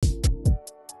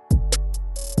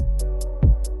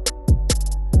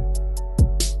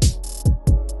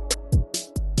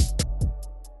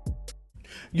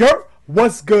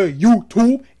What's good,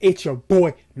 YouTube? It's your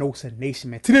boy NosaaNation,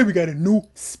 man. Today we got a new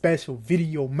special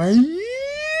video, man.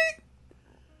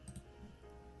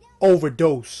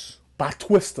 Overdose by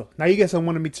TWISTA. Now you guys have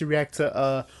wanted me to react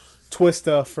to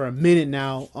TWISTA for a minute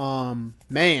now.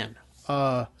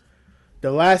 The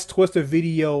last TWISTA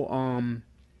video,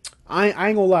 I ain't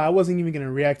gonna lie, I wasn't even gonna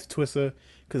react to TWISTA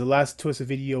because the last TWISTA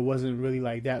video wasn't really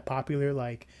like that popular.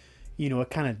 Like, you know, it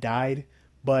kind of died.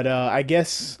 But I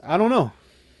guess, I don't know.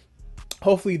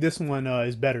 Hopefully this one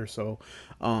is better, so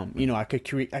you know, I could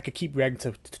keep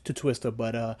reacting to TWISTA.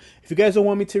 But if you guys don't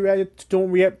want me to react,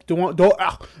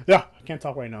 I can't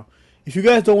talk right now. If you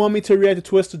guys don't want me to react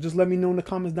to TWISTA, just let me know in the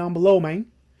comments down below, man.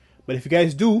 But if you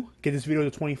guys do, get this video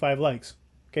to 25 likes,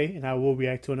 okay? And I will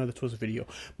react to another TWISTA video.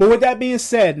 But with that being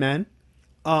said, man,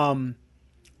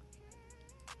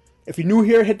 if you're new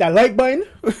here, hit that like button,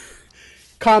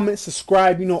 comment,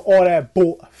 subscribe, you know, all that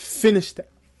bull. Finish that.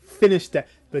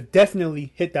 But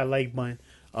definitely hit that like button.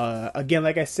 Again,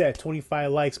 like I said,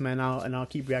 25 likes, man. I'll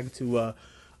keep reacting to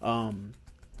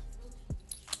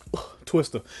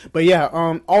TWISTA. But yeah,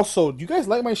 also, do you guys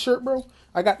like my shirt, bro?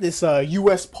 I got this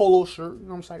US polo shirt. You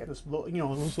know what I'm saying? I got this little, you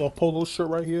know, this little polo shirt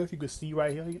right here. If you can see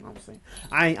right here, you know what I'm saying?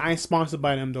 I ain't sponsored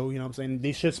by them though. You know what I'm saying?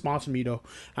 They should sponsor me though.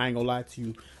 I ain't gonna lie to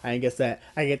you. I get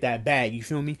that bag. You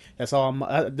feel me? That's all I'm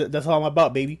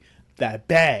about, baby. That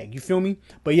bag, you feel me?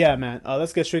 But yeah, man,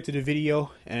 let's get straight to the video,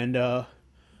 and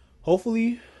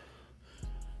hopefully,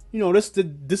 you know, this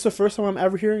is the first time I'm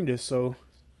ever hearing this, so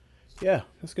yeah,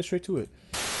 let's get straight to it.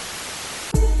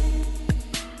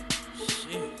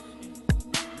 Shit,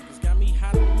 niggas got me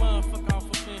hot as a motherfucker off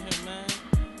up in here, man.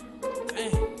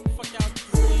 Damn, fuck y'all get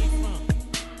this weed from?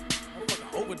 I'm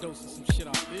fucking overdosing some shit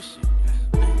off this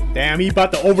shit. Damn, he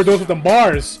about to overdose with them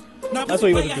bars. That's what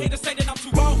he was doing. I hate to say that I'm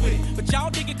too wrong with it, but y'all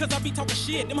dig it cause I be talking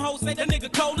shit. Them hoes say that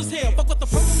nigga cold as hell. Fuck what the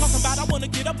fuck I'm talking about. I wanna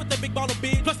get up with that big ball of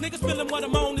big. Plus niggas feeling what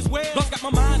I'm on as well. Plus got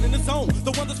my mind in the zone.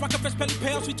 The one that's rockin' fresh belly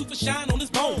pale, sweet tooth to shine on his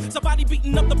bone. Somebody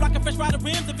beating up the block of fresh rider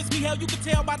rims. If it's me, hell, you can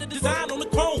tell by the design on the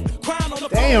chrome. Crying on the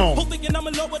phone. Who thinking I'm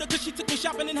in love with her cause she took me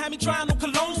shopping and had me trying on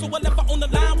cologne. So I left her on the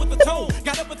line with the tone.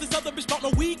 Got up with this other bitch, bought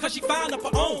no weed cause she fine up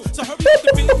her own. So hurry up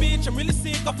the really bitch, I'm really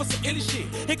sick off of some illy shit.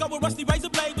 Here go with rusty razor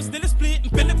blade, but still a split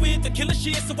and fill it with the killer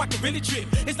shit so I can really trip.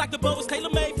 It's like the bow was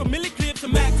tailor-made for milli clips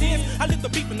and Mac 10s. I lift the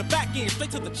beef in the back end,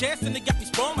 straight to the chest, and it got me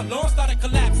sprung. My lungs started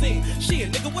collapsing.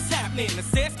 Shit, nigga, what's happening? The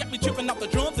sass got me tripping off the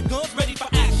drums and guns ready for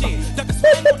action. That the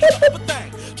swing on the other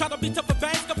thing. Try to be tough for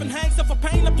bang, scuff and hang, suffer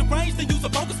pain up the range, then use a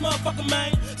bogus motherfucker,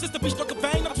 man. Since the bitch struck a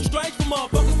vein, I'm too strange for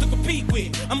motherfuckers to compete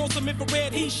with. I'm on some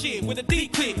infrared heat shit with a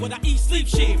deep click, with I eat sleep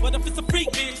shit. But if it's a freak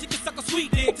bitch, she can suck a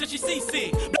sweet dick till she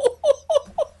seasick.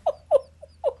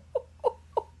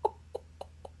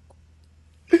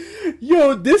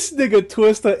 Yo, this nigga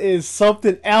TWISTA is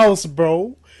something else,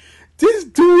 bro. This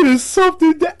dude is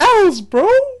something else, bro.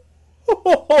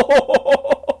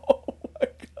 Oh my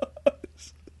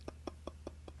gosh.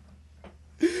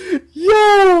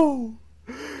 Yo,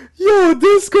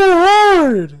 this go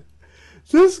hard.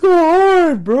 This go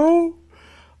hard, bro.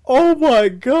 Oh my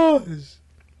gosh.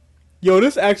 Yo,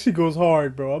 this actually goes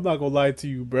hard, bro. I'm not gonna lie to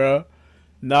you, bro.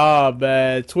 Nah,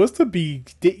 man, TWISTA be,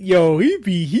 yo, he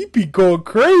be going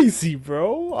crazy,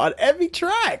 bro, on every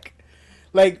track.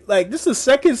 Like this is the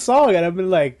second song, and I've been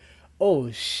like,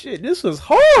 oh shit, this was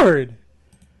hard.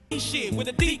 Shit with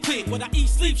a deep click, with I eat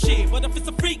sleep shit. But if it's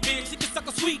a freak bitch, she can suck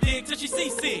a sweet dick till she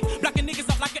seasick. Blocking niggas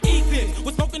up like an eclipse.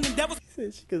 With smoking and devils. She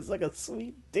said she can suck a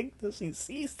sweet dick till she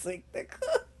seasick, nigga.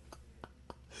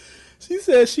 She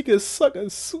said she can suck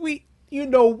a sweet, you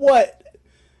know what?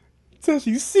 Till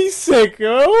she's seasick,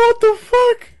 yo. What the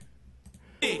fuck?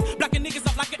 Blocking niggas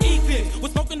up like an eclipse.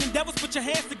 With smoking endeavors, put your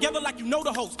hands together like you know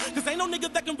the host. Cause ain't no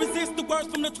nigga that can resist the words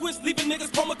from the twist. Leaving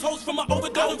niggas comatose from an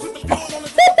overdose. With the ball on the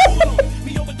top,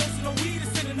 me overdosing on weed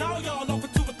and sending all y'all over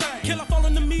to a thing. Kill off all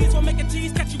in the meats while making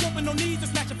cheese. Catch you open on knees and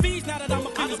snatch your fees. Now that I'm a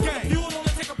killer gang. Fuel on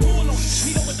it, take a pull on it.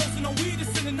 Me overdosing on weed and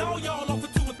sending all y'all over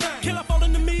to a thing. Kill off all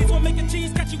in the meats while making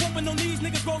cheese. Catch you open on knees.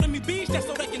 Niggas rolling me beach, that's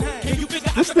so they can hang. Can you figure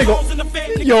out the cause in the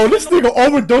fed? Yo, this nigga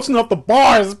overdosing off the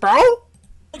bars, bro.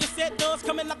 Your set does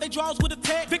coming out they draws with a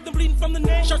tag. Victim bleeding from the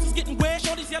neck. Shirts is getting wet.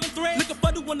 Shorty's yelling thread. Looking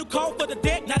for the one who called for the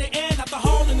deck. Now they end out the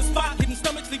hall in the spot. Hitting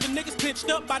stomachs, leaving niggas pinched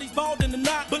up. Bodies balled in the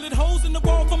knot. Bullet holes in the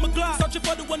wall from a Glock. Searching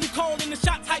for the one who called in the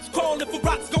shot. Types crawling for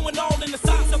rocks going all in the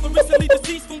socks of a recently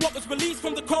deceased from what was released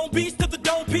from the chrome beast to the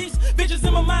dome piece. Visions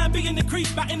in my mind being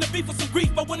increased by in the beef for some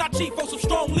grief. But when I chief for some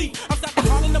strong lead, I'm stopping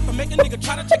hauling up and make a nigga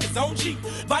try to check his own Jeep.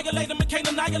 Violate him and can't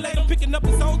annihilate him. Picking up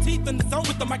his own teeth in the zone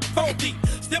with the microphone deep.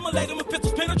 Stimulate him with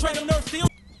pistols, penetrate him, nerves still.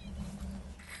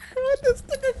 This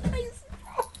nigga crazy,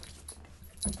 bro.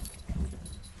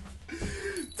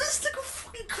 This nigga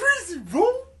fucking crazy, bro.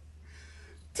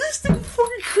 This nigga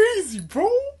fucking crazy, bro.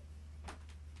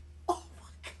 Oh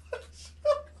my gosh.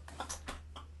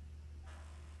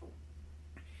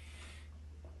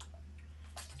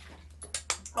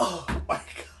 Oh my god,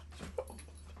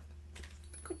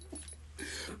 bro.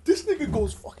 This nigga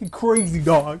goes fucking crazy,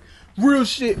 dog. Real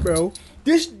shit, bro.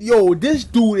 This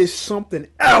dude is something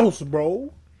else,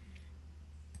 bro.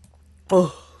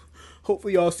 Oh,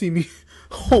 hopefully y'all see me.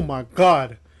 Oh my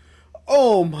god.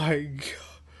 Oh my god.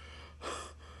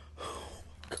 Oh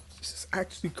my god. This is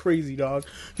actually crazy, dog.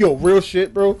 Yo, real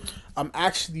shit, bro. I'm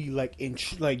actually like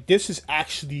this is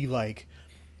actually like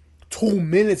 2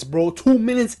 minutes, bro. 2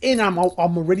 minutes in, I'm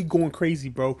already going crazy,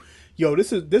 bro. Yo,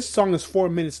 this song is 4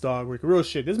 minutes, dog. Like, real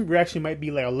shit. This reaction might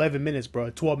be like 11 minutes, bro.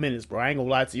 12 minutes, bro. I ain't gonna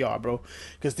lie to y'all, bro.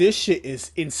 Because this shit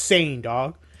is insane,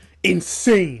 dog.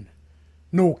 Insane.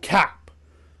 No cap.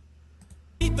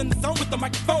 In the zone with the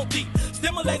microphone deep.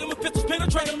 Stimulate them with pistols,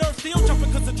 penetrate them, nerves still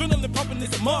jumping, cause adrenaline pumping is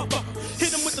a motherfucker.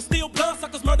 Hit them with the steel blood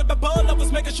suckers, murdered by bud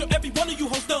lovers, making sure every one of you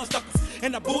hoes done suckers.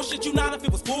 And I bullshit you not if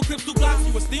it was full clips, 2 blocks,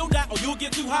 you would still die or you'll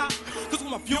get too high. Cause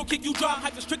when my fuel kick you dry,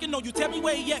 hype is stricken, no, you tell me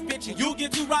where he at, bitch, and you'll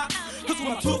get too rock. Cause when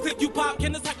my tool click you pop,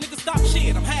 can this hype nigga stop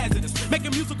shit? I'm hazardous,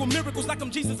 making musical miracles like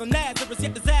I'm Jesus of Nazareth,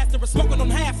 yet disastrous, smoking on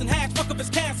halves and hash, fuck up it's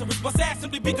cancerous, bust ass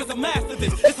simply because I'm master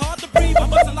this. It's hard to breathe, I'm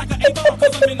busting like an A-bomb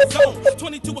cause I'm in the zone.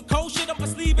 22 a cold shit up my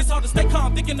sleeve, it's hard to stay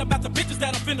calm, thinking about the bitches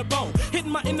that I'm finna bone.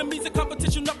 Hitting my enemies in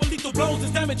competition up with lethal blows is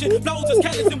damaging, blows is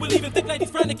careless, and we'll even think ladies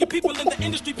frantic and people in the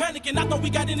industry panicking. I thought we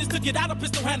got in this to get out of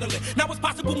pistol handling. Now it's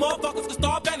possible motherfuckers can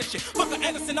start vanishing. Fuck a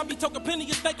Anderson, I be talking plenty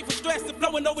of thank you for stress and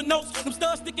flowing over notes. Them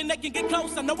studs thinking they can get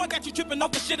close. I know I got you tripping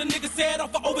off the shit a nigga said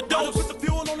off of overdose. Put the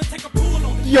fuel on and take a pull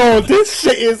on it. Yo, this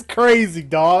shit is crazy,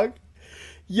 dog.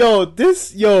 Yo,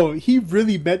 he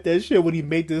really meant that shit when he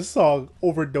made this song,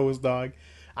 Overdose, dog.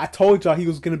 I told y'all he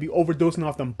was gonna be overdosing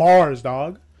off them bars,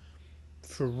 dog.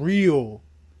 For real.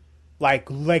 Like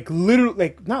literally,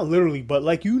 like, not literally, but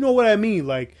like, you know what I mean?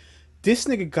 Like, this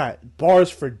nigga got bars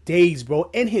for days,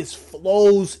 bro. And his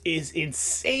flows is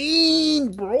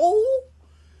insane, bro.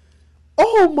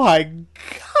 Oh my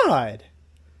god.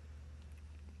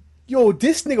 Yo,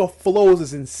 this nigga flows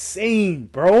is insane,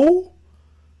 bro.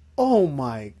 Oh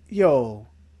my, yo.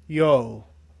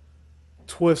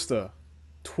 Twista,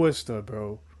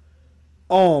 bro.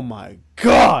 Oh my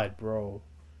god, bro.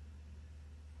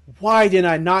 Why did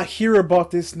I not hear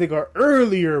about this nigga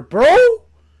earlier, bro?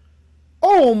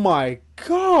 Oh my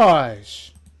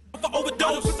gosh.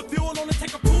 Overdose, put the fuel on and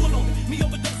take a pull on it. Me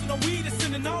overdosing on weed and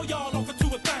sending all y'all off to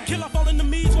a thing. Kill off all in the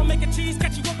meats while making cheese,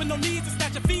 catch you up in no knees and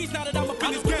snatch your fees. Now that I'm up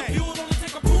in this game. Fuel on and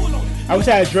take a pull on it. I wish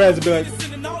I had dreads to be like,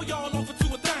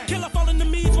 kill off all in the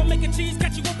meats while making cheese,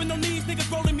 catch you up in no knees. Niggas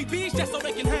rolling me beats just so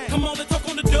they can hang. Come on and talk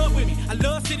on the dub with me. I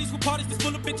love cities with parties that's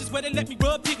full of bitches where they let me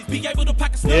rub titties. Be able to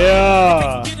pack a snub.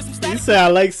 yeah. He said I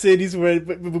like cities where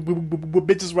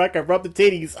bitches where I can rub the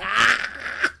titties.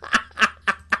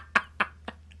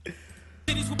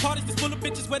 Cities with parties that's full of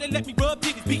bitches where they let me rub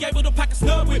titties. Be able to pack a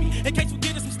snub with me. In case we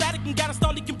get some static and gotta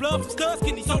start leaking blood from stud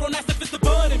skinny. So don't ask if it's the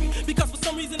bud in me. Because for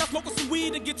some reason I'm smoking some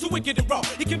weed and get too wicked and raw.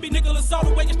 It can be Nicholas all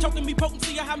the way, just choking me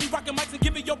potency. I have me rocking mics and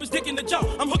giving your bitch dick in the jaw.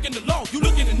 I'm hooking the law, you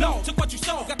looking and know. Took what you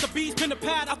saw, got the bees, pin the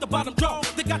pad out the bottom draw.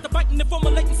 They got the biting and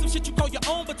formulating some shit you call your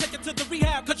own, but take it to the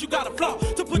rehab, cause you got a flaw.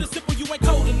 To put a sip when you ain't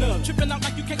cold enough. Tripping out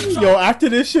like you can't control. Yo, after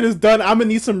this shit is done, I'm gonna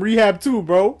need some rehab too,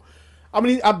 bro. I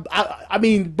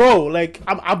mean, bro, like,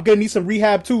 I'm gonna need some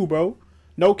rehab too, bro.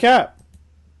 No cap.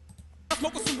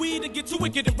 Smoking some weed and get too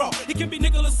wicked and raw. It can be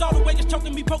Nicholas all the way, just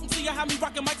choking me potency. I have me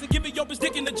rocking mics and giving your bitch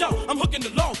dick in the jaw. I'm hooking the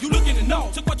law, you looking and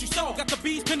know. Took what you saw, got the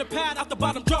bees, pin the pad out the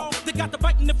bottom draw. They got the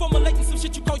biting and formulating some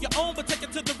shit you call your own, but take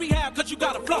it to the rehab, cause you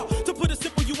got a flaw. To put a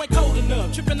sip when you ain't cold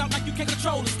enough. Tripping out like you can't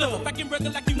control the stuff. Back in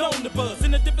regular like you know the buzz.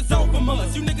 In a different zone from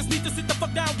us. You niggas need to sit the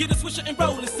fuck down, get a swisher and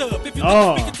roll this up. If you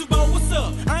speaking too bold, what's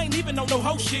up? I ain't even on no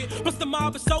hoe shit. Plus the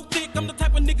mob is so thick, I'm the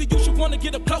type of nigga you should wanna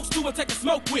get up close to and take a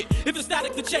smoke with. If it's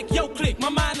static, to check yo click. My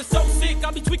mind is so sick,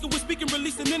 I'll be tweaking with speaking,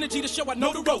 releasing energy to show I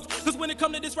know the ropes. Cause when it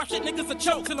come to this rap shit, niggas a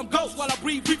choke till I'm ghost while I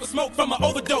breathe reefer smoke from an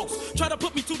overdose. Try to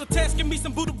put me to the test, give me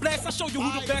some Buddha blast, I'll show you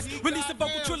who the best. Release a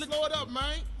vocal trilogy. Slow it up,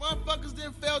 man. Motherfuckers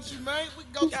didn't felt you, man. We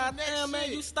can go to the God next damn, man,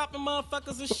 shit. you stopping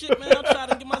motherfuckers and shit, man. I'm trying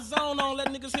to get my zone on, let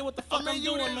niggas hear what the fuck I mean, I'm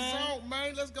you doing, in man. zone,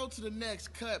 man. Let's go to the next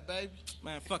cut, baby.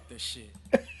 Man, fuck this shit.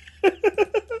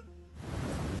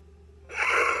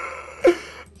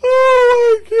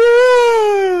 Oh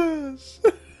my gosh.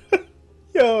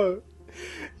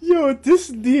 Yo,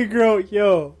 this Negro,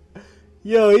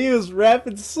 he was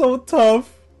rapping so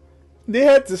tough. They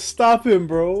had to stop him,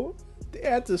 bro. They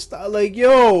had to stop. Like,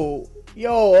 yo,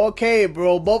 okay,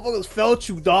 bro. Motherfuckers felt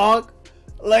you, dog.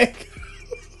 Like,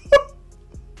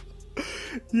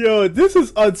 Yo, this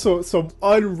is some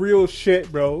unreal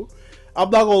shit, bro. I'm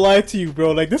not gonna lie to you,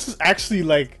 bro. Like, this is actually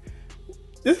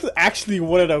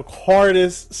one of the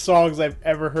hardest songs I've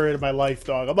ever heard in my life,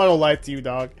 dog. I'm not gonna lie to you,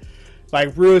 dog.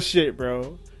 Like, real shit,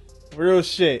 bro. Real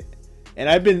shit. And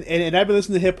I've been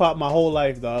listening to hip hop my whole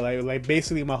life, dog. Like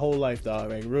basically my whole life, dog.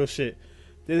 Like, real shit.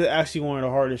 This is actually one of the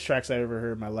hardest tracks I've ever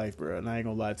heard in my life, bro. And I ain't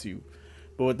gonna lie to you.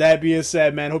 But with that being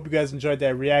said, man, hope you guys enjoyed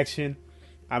that reaction.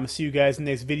 I'm gonna see you guys in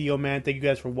the next video, man. Thank you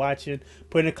guys for watching.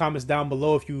 Put in the comments down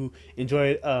below if you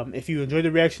enjoyed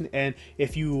the reaction, and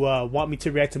if you want me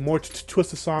to react to more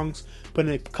Twista songs. Put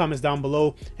in the comments down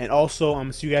below. And also, I'm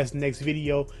gonna see you guys in the next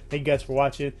video. Thank you guys for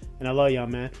watching, and I love y'all,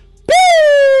 man.